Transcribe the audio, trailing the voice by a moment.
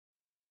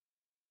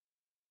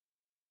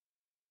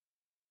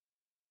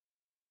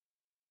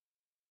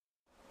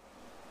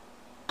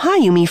Hi,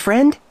 Umi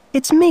friend.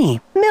 It's me,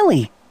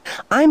 Millie.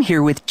 I'm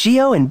here with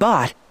Geo and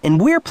Bot,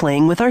 and we're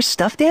playing with our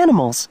stuffed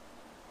animals.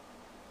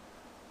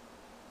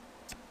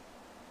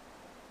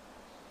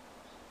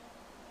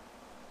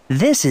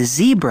 This is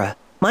Zebra,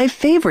 my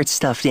favorite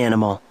stuffed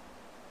animal.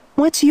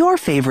 What's your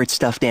favorite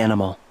stuffed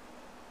animal?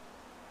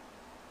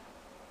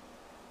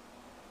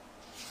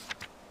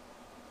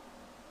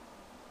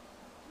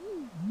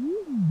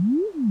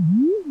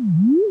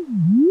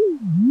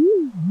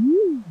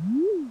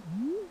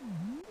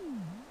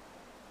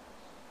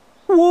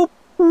 Whoop,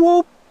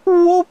 whoop,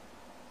 whoop.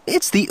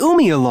 It's the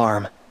Umi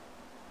Alarm.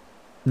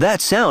 That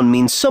sound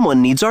means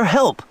someone needs our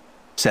help,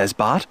 says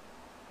Bot.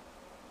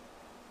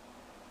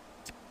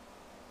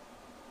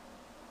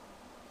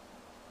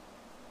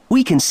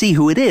 We can see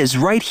who it is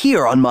right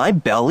here on my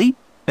belly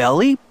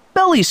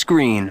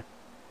screen.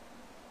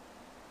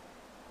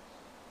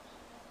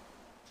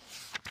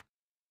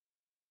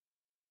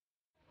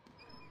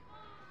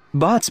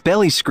 Bot's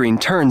belly screen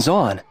turns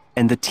on,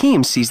 and the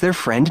team sees their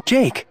friend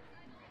Jake.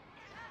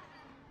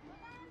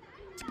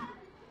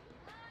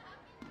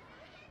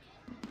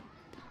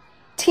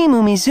 Team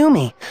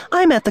Umizoomi,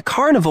 I'm at the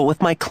carnival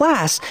with my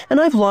class, and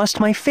I've lost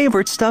my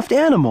favorite stuffed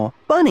animal,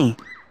 Bunny.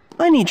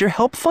 I need your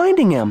help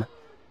finding him.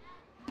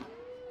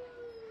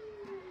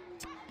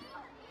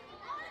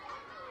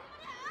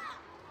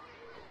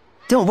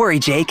 Don't worry,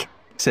 Jake,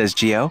 says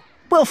Geo.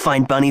 We'll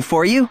find Bunny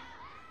for you.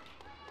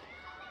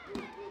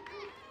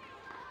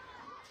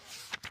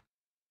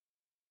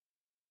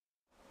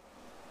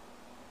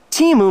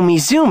 Team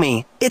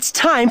Umizoomi, it's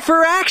time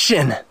for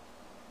action!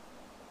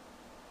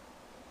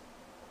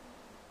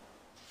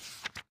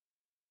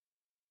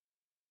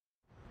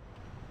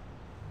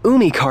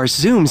 Umi car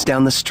zooms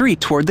down the street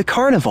toward the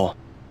carnival.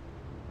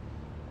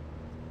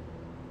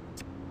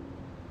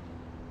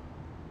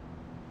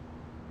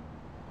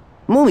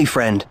 Umi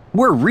friend,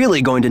 we're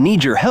really going to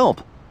need your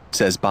help,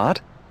 says Bot.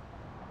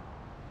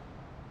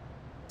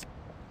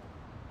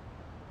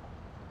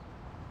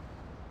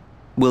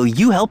 Will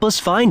you help us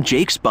find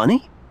Jake's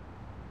bunny?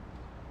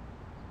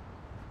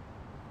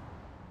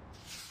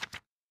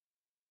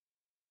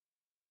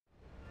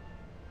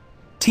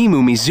 Team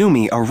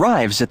Umizoomi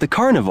arrives at the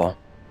carnival.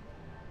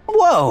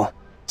 Whoa,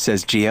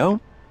 says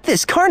Geo.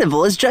 This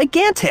carnival is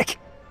gigantic.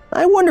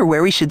 I wonder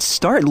where we should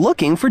start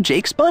looking for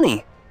Jake's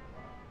bunny.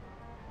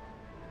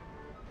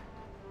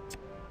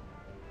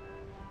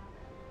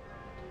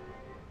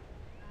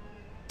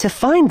 To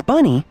find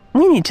Bunny,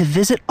 we need to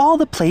visit all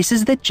the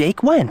places that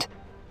Jake went,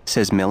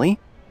 says Millie.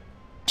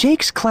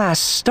 Jake's class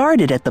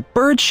started at the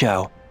bird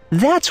show.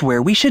 That's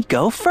where we should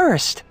go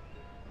first.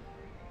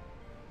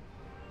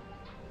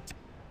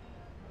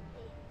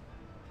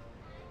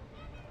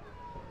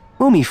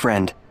 Umi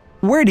friend,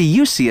 where do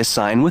you see a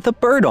sign with a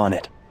bird on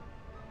it?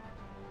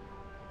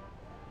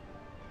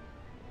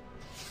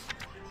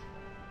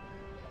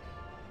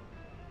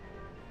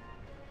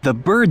 The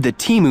bird that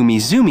Team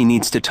Umizoomi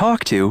needs to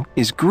talk to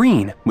is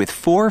green with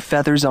 4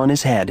 feathers on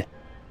his head.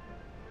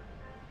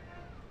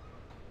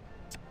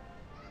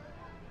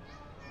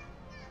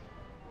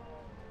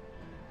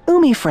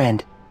 Umi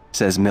friend,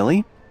 says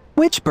Millie,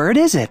 which bird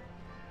is it?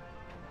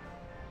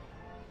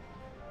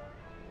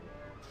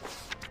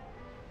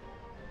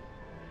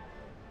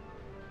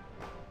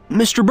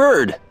 Mr.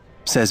 Bird,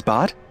 says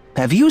Bot,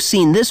 have you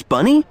seen this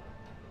bunny?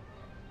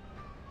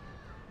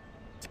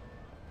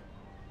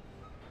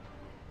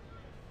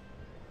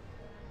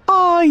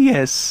 Ah,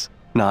 yes,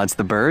 nods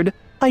the bird.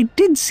 I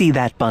did see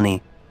that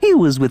bunny. He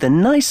was with a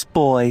nice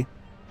boy.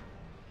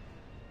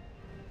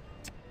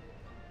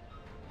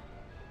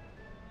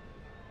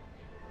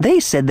 They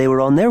said they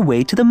were on their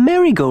way to the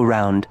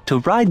merry-go-round to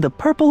ride the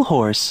purple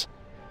horse.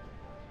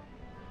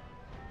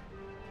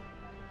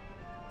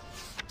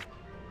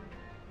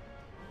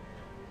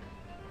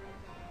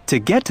 To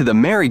get to the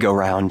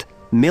merry-go-round,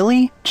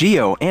 Millie,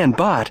 Geo, and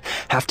Bot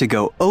have to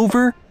go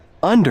over,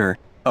 under,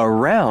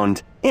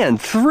 around,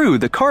 and through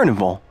the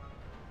carnival.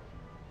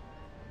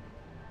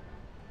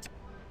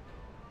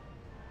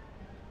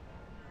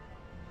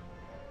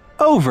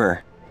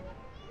 Over,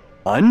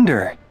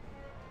 under,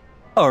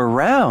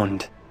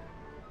 around.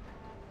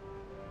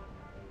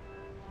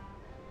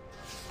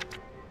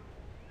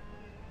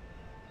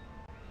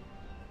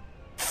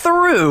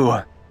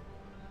 Through.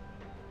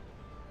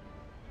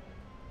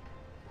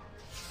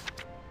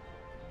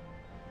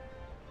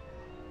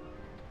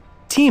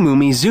 Team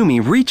Umizoomi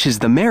reaches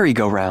the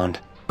merry-go-round,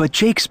 but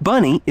Jake's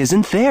bunny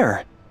isn't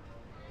there.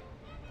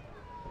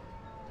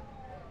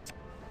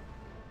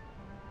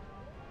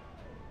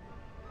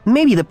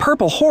 Maybe the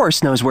purple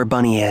horse knows where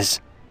Bunny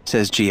is,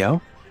 says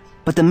Geo,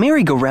 but the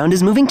merry-go-round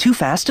is moving too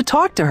fast to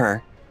talk to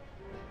her.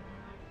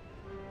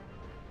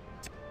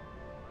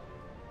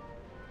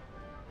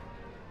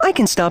 I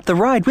can stop the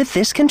ride with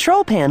this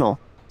control panel,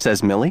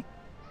 says Millie.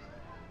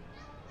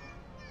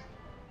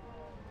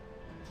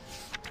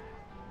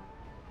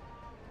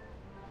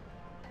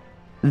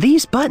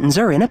 These buttons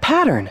are in a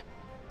pattern,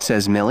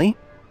 says Millie.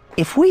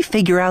 If we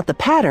figure out the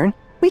pattern,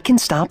 we can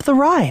stop the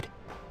ride.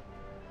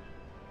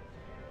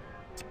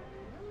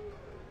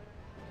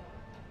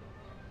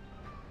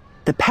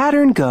 The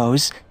pattern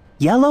goes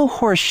yellow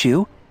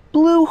horseshoe,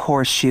 blue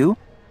horseshoe,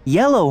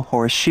 yellow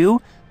horseshoe,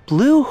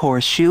 blue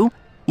horseshoe,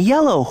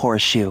 yellow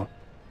horseshoe.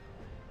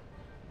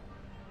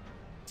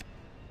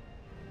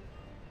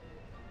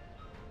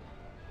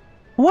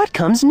 What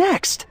comes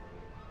next?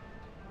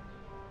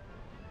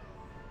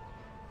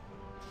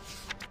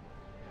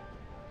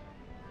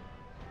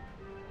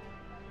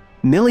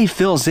 Millie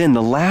fills in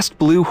the last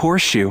blue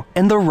horseshoe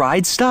and the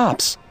ride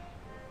stops.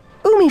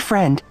 Umi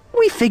friend,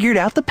 we figured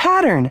out the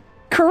pattern.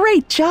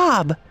 Great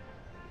job!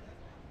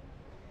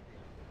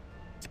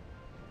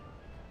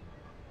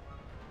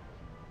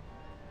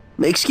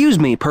 Excuse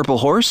me, Purple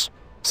Horse,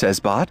 says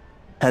Bot.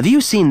 Have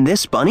you seen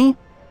this bunny?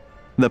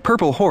 The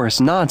Purple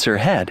Horse nods her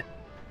head.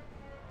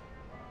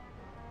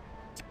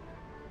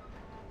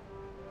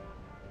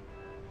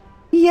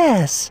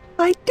 Yes,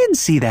 I did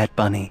see that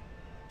bunny.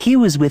 He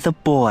was with a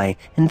boy,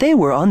 and they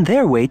were on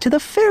their way to the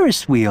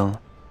Ferris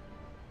wheel.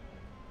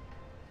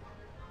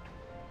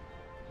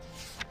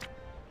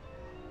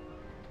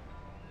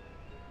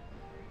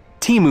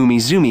 Team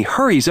Umizoomi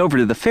hurries over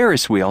to the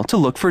Ferris wheel to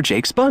look for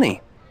Jake's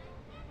bunny.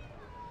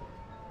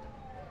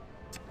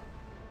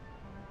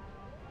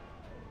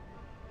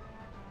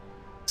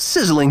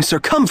 Sizzling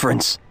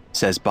circumference,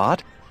 says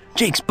Bot.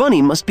 Jake's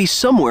bunny must be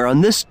somewhere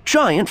on this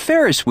giant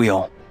Ferris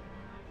wheel.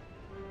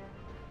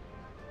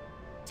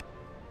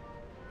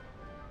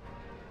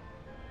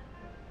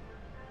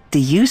 Do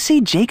you see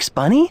Jake's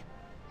bunny?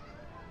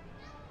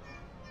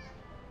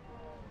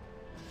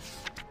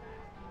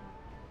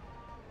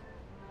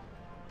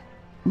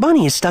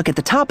 Bunny is stuck at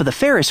the top of the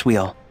Ferris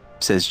wheel,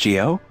 says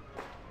Geo.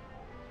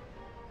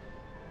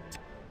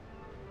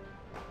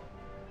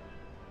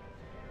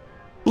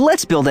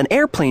 Let's build an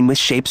airplane with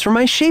shapes from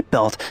my shape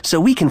belt so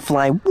we can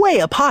fly way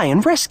up high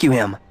and rescue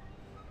him.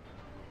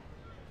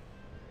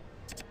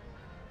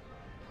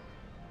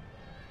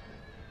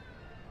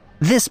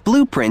 This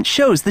blueprint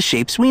shows the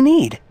shapes we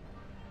need.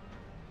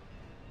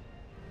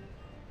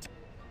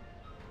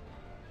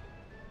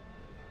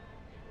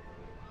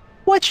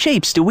 What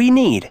shapes do we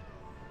need?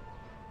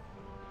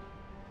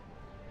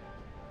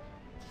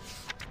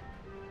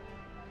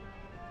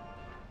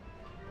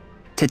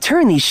 To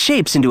turn these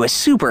shapes into a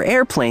super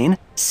airplane,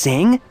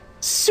 sing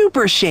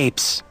super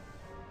shapes.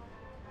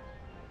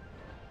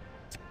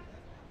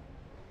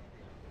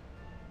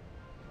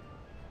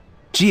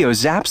 Geo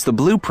zaps the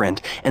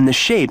blueprint and the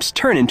shapes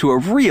turn into a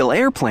real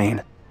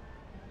airplane.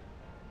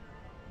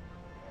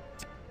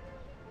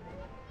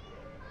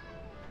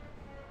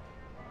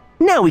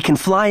 Now we can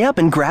fly up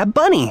and grab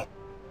Bunny,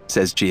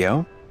 says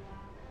Geo.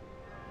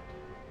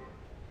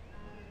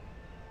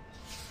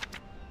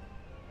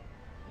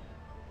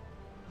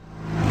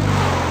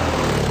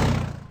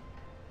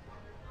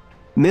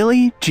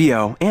 Millie,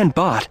 Geo, and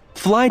Bot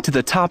fly to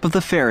the top of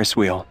the Ferris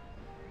wheel.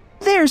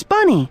 There's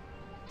Bunny,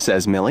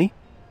 says Millie.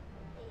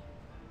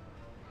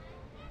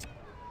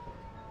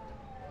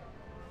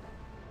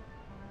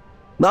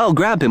 I'll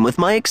grab him with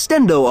my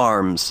extendo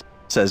arms,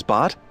 says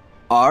Bot.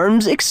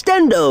 Arms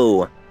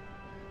extendo!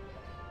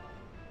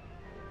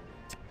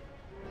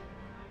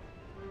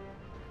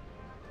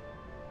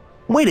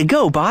 Way to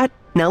go, Bot!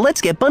 Now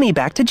let's get Bunny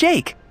back to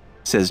Jake,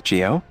 says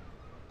Geo.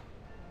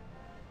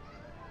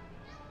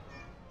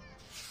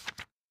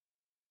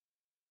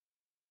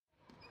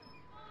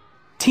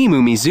 Team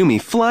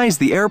Umizoomi flies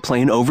the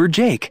airplane over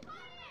Jake.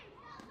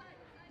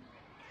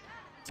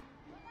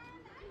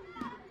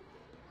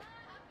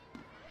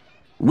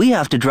 We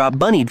have to drop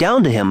Bunny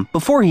down to him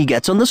before he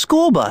gets on the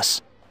school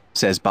bus,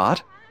 says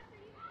Bot.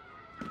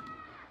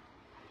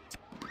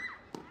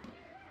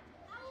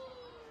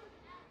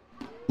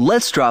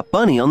 Let's drop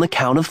Bunny on the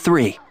count of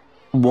 3.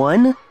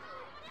 1,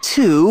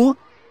 2,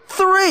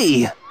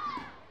 3!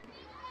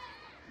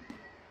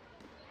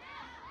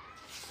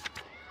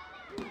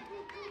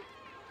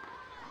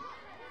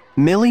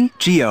 Millie,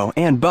 Geo,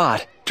 and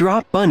Bot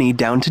drop Bunny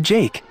down to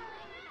Jake.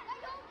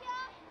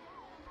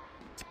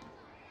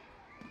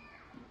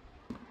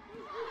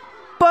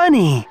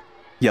 Bunny!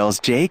 Yells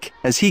Jake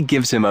as he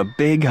gives him a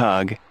big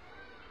hug.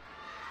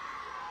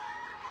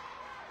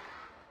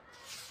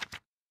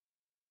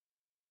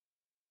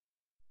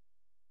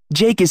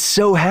 Jake is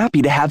so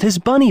happy to have his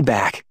bunny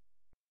back.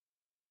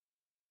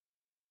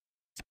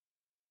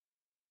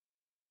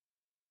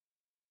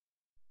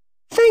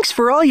 Thanks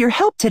for all your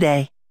help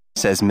today,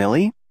 says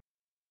Millie.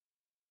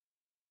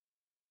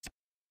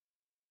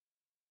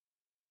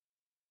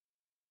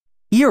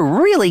 You're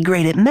really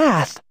great at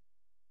math.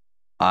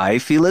 I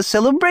feel a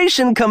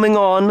celebration coming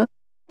on,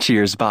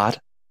 cheers Bot.